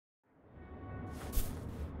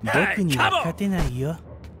僕には勝てないよ。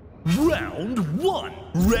Round 1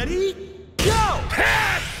 Ready Go!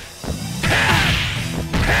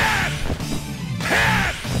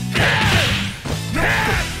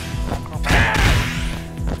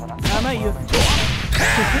 甘いよ。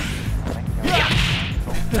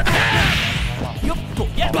よっと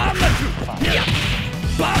バンラクバン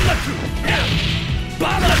ラクバ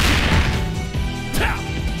ンラク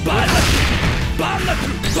バンラクバンラクバンラク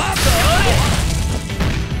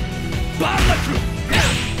バンラク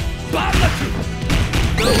バンラク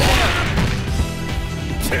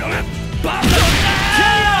KO!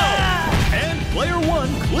 And player 1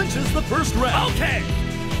 clinches the first round. Okay.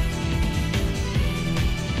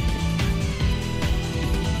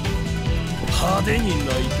 派手に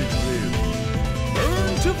泣いてくれよ。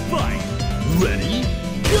Burn to fight. Ready?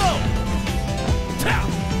 Go! Tap!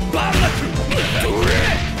 バンラク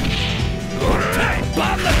バ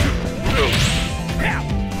ンラク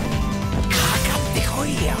かかってこい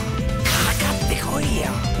よ。かかってこいよ。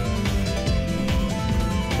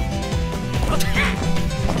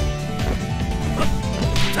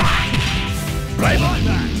Right on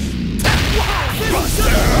that!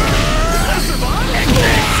 Buster!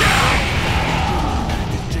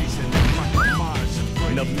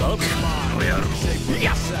 Enough love?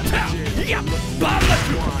 Yeah!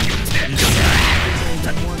 Balaku!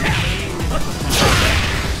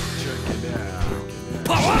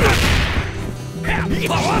 Power!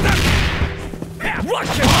 Power!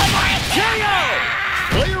 Watch it! KO!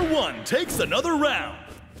 Player 1 takes another round.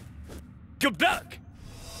 Good luck!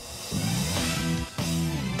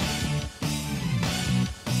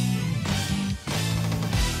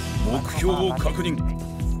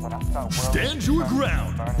 Stand your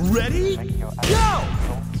ground. Ready? Go!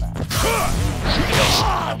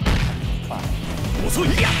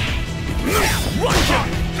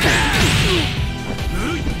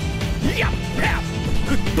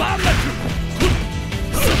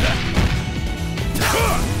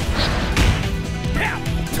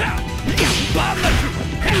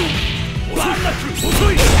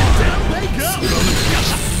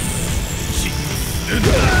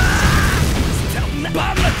 Down they go!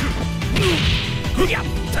 Balaku!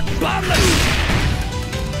 Balaku!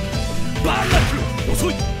 Balaku!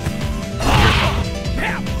 Osoi!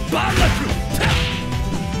 Balaku!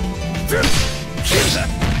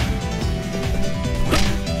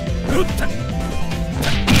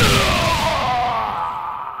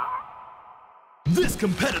 This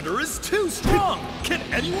competitor is too strong! Can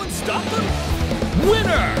anyone stop them?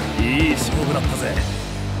 Winner! いい勝負だったぜ。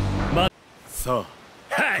さ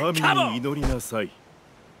あ、神に祈りなさい。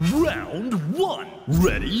Round 1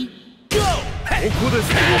 Ready Go! ここです。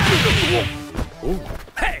おう。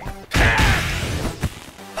Hey!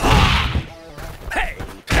 Hey!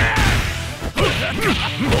 こ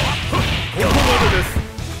こまでです。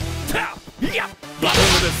いや、バラで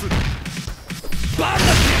す。バラク。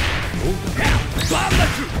バラ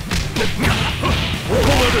ク。ここ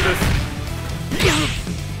までです。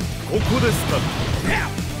ここですか。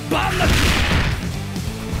バラク。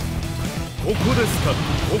ここですか。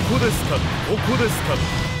ここですか。ここですか。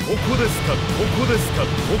ここですか。ここですか。こ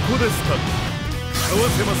こですか。合わ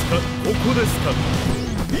せますか。ここですか。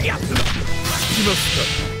いや、引きますか。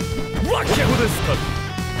ここですか。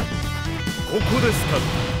ここですか。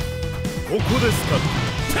ここですか。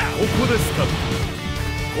ここですか。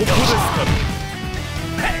ここですか。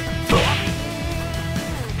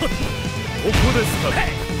ここですか。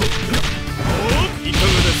いかが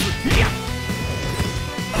です。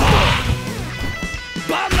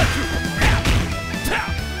バンラク。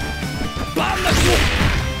バンラク。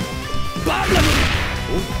バンラ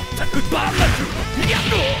ク。バンラク。やっ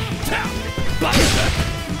と。バンラク。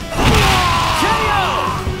KO!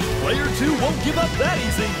 Player 2 won't give up that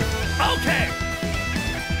easy. Okay.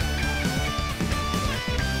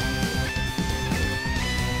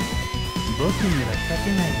 僕には勝て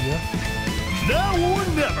ないよ。Now or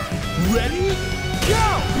never. Ready? Go!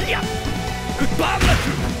 Yeah.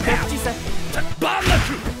 Balaku.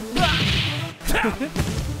 Balaku.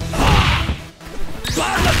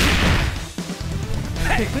 Balaku.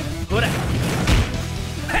 Hey. Ora.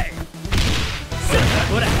 Hey.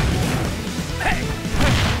 Ora. Hey.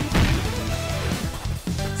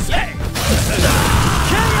 Hey.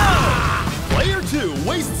 KO! Player 2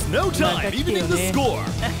 wastes no time evening the score.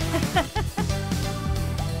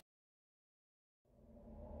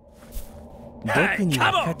 僕に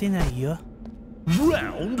は勝てないよ。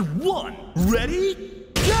Round 1 Ready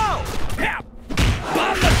Go!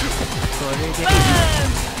 これで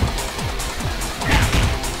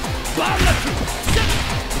バンラク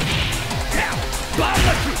バンラ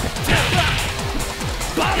ク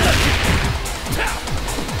バンラク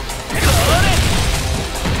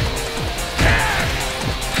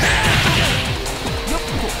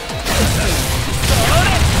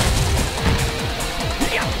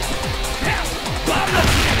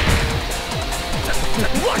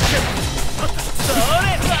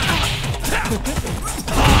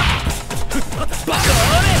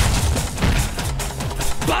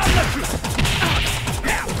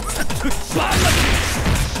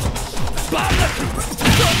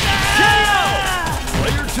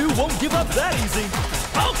Player 2 won't give up that easy.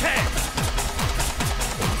 Okay.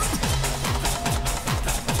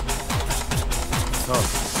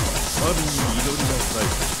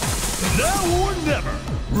 Now or never.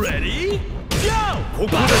 Ready? Go! こ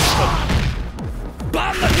こですか。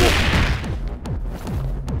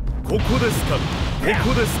ここですか。こ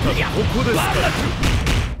こですか。ここですか。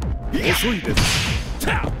遅いです。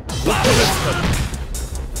ここですか。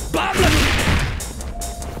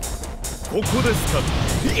ここですか。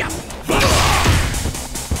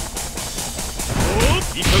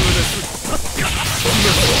いかがです。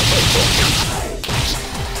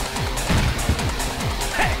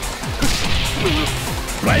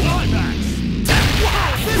Right on back.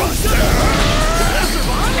 Buster.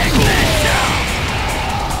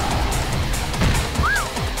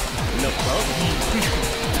 No problem.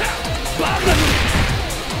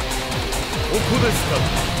 ここですか。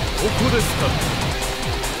ここですか。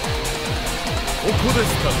ここです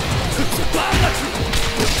か。こ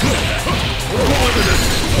こまでです。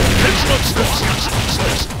結末です。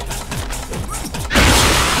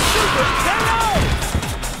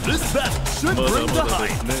This battle should bring the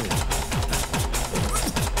height.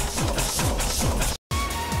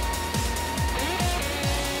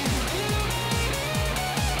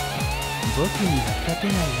 僕には勝て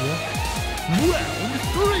ないよ。Round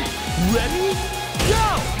 3. Ready? Go!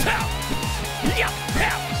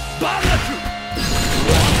 Banaku!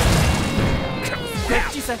 こ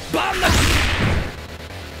っちさ。Banaku!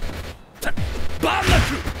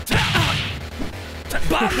 Banaku!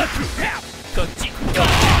 Banaku! こっち。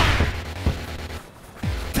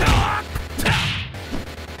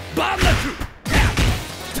Banaku!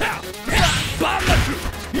 Banaku!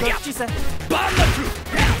 こっちさ。Banaku!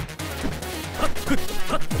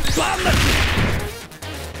 Banaku!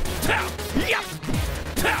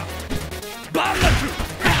 Banaku!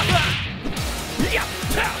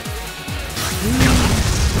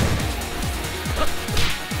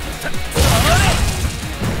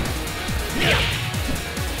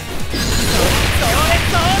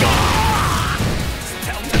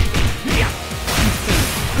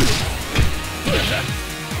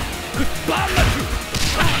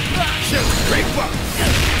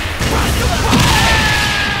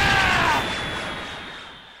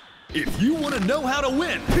 If you want to know how to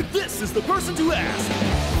win, this is the person to ask.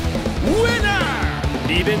 Winner!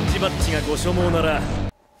 リベンジマッチがご所望なら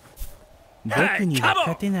僕には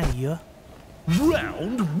勝てないよ。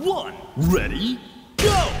Round 1. Ready? Go!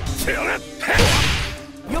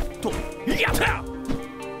 よっとやった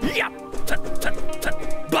やった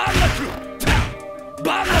バナク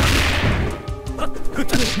バナクワ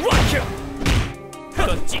キュこ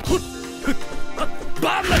っちバ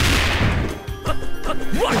ナク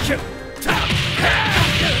ワキュ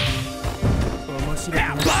面白いな。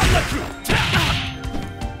バナク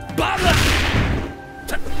バナク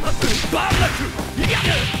バナクやっ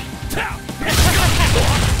た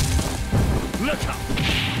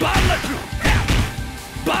バナク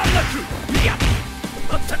バナクやっ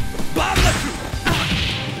たバナク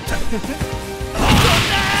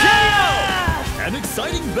KO! An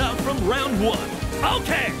exciting bout from round 1.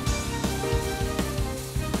 Okay!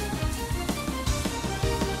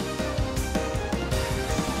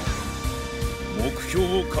 目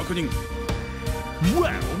標を確認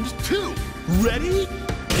Round 2. Ready?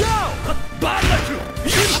 Go! バナク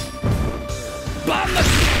バナ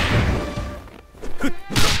ク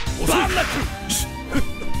バナク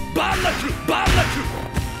バナクバナ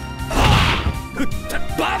ク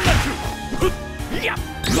バナクいや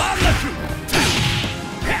バナク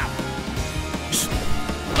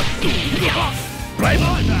バイバ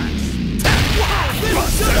イバス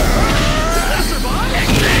タ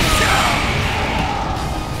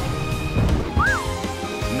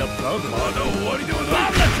ーまだ終わりではないバ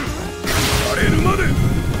ナクやれるまで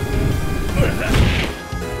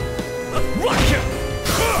ワッキャ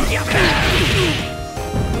やべ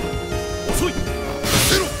遅い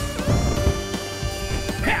ゼロ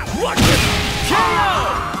ワッキャ KO!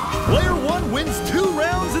 Player 1 wins 2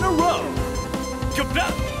 rounds in a row. Good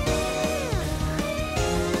luck.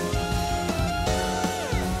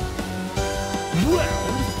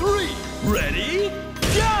 Round 3. Ready?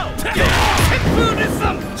 Go! 疾風熱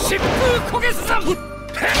山疾風焦げす山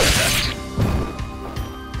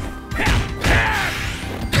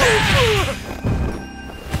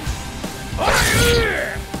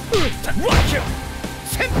ワッキャ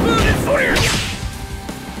旋風熱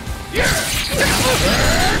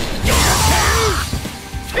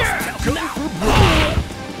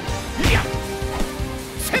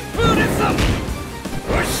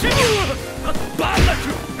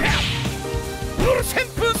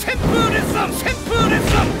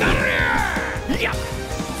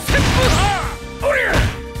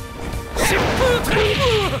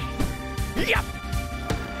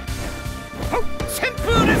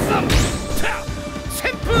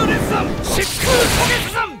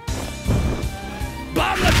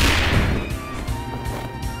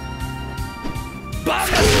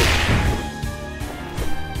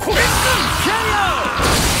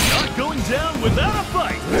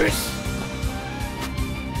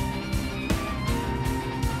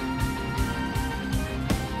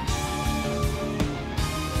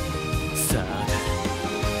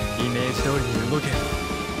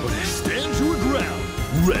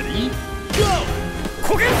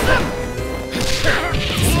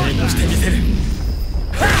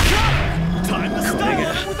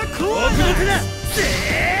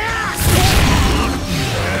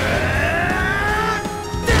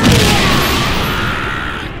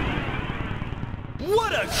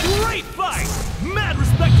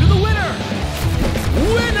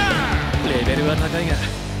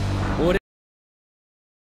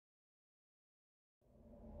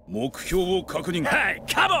目標を確認。はい、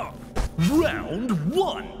カモン。Round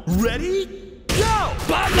 1 Ready Go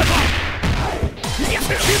バンダバン。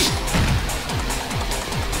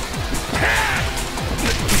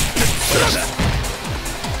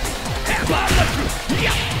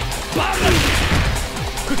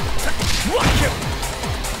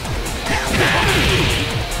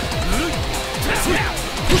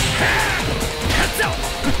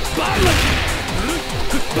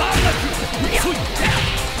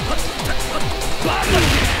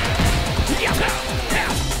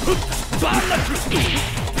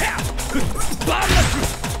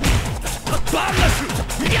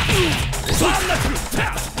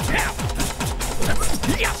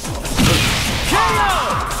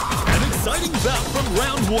An exciting bout from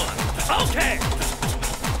round 1. Okay.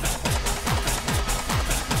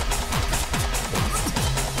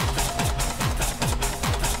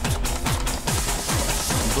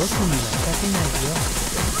 僕には勝てないよ。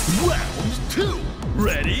Round 2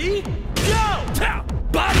 Ready Go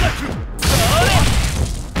バンダク。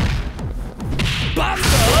バンダ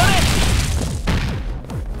ク。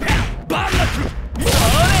バンダク。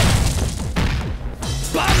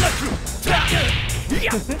バンダク。い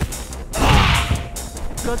や。こ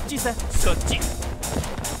っちさ。そっち。こ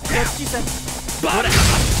っちさ。バンダク。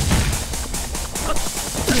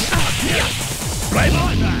いや。ライバ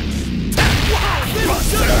ーだ。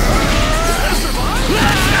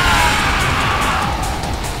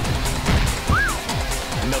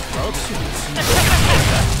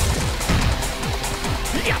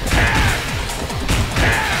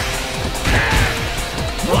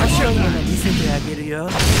面白いもの見せてあげるよ。今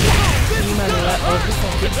のはおふざ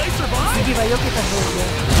け。次は避けた方が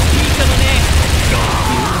いいかもね。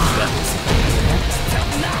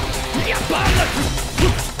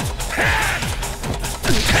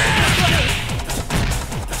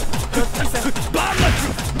こっちさ。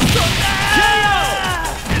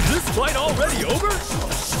Is this fight already over?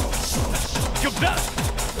 You're done.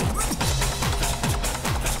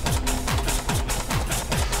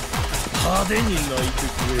 派手に泣いて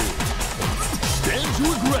くれ。Stand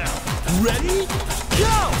your ground. Ready? Go!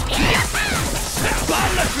 バ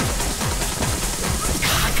ンダク。か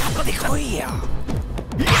かとで来いよ。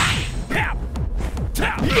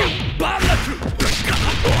バンダク。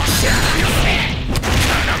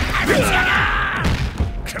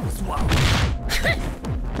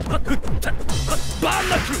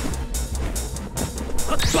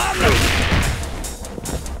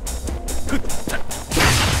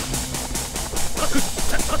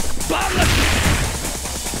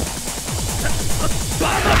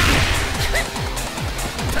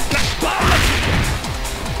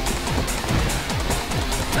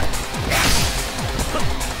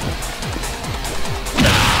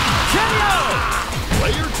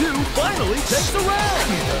Player 2 finally takes the round.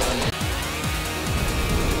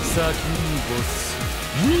 先にボス。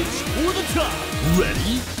 Reach for the top.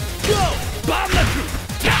 Ready? Go! バンダク。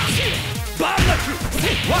バンダク。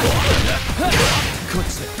こっち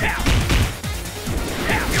だ。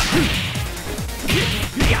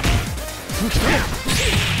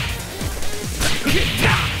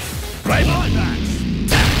ライバーだ。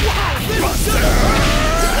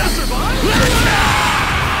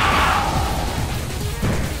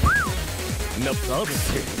No problem.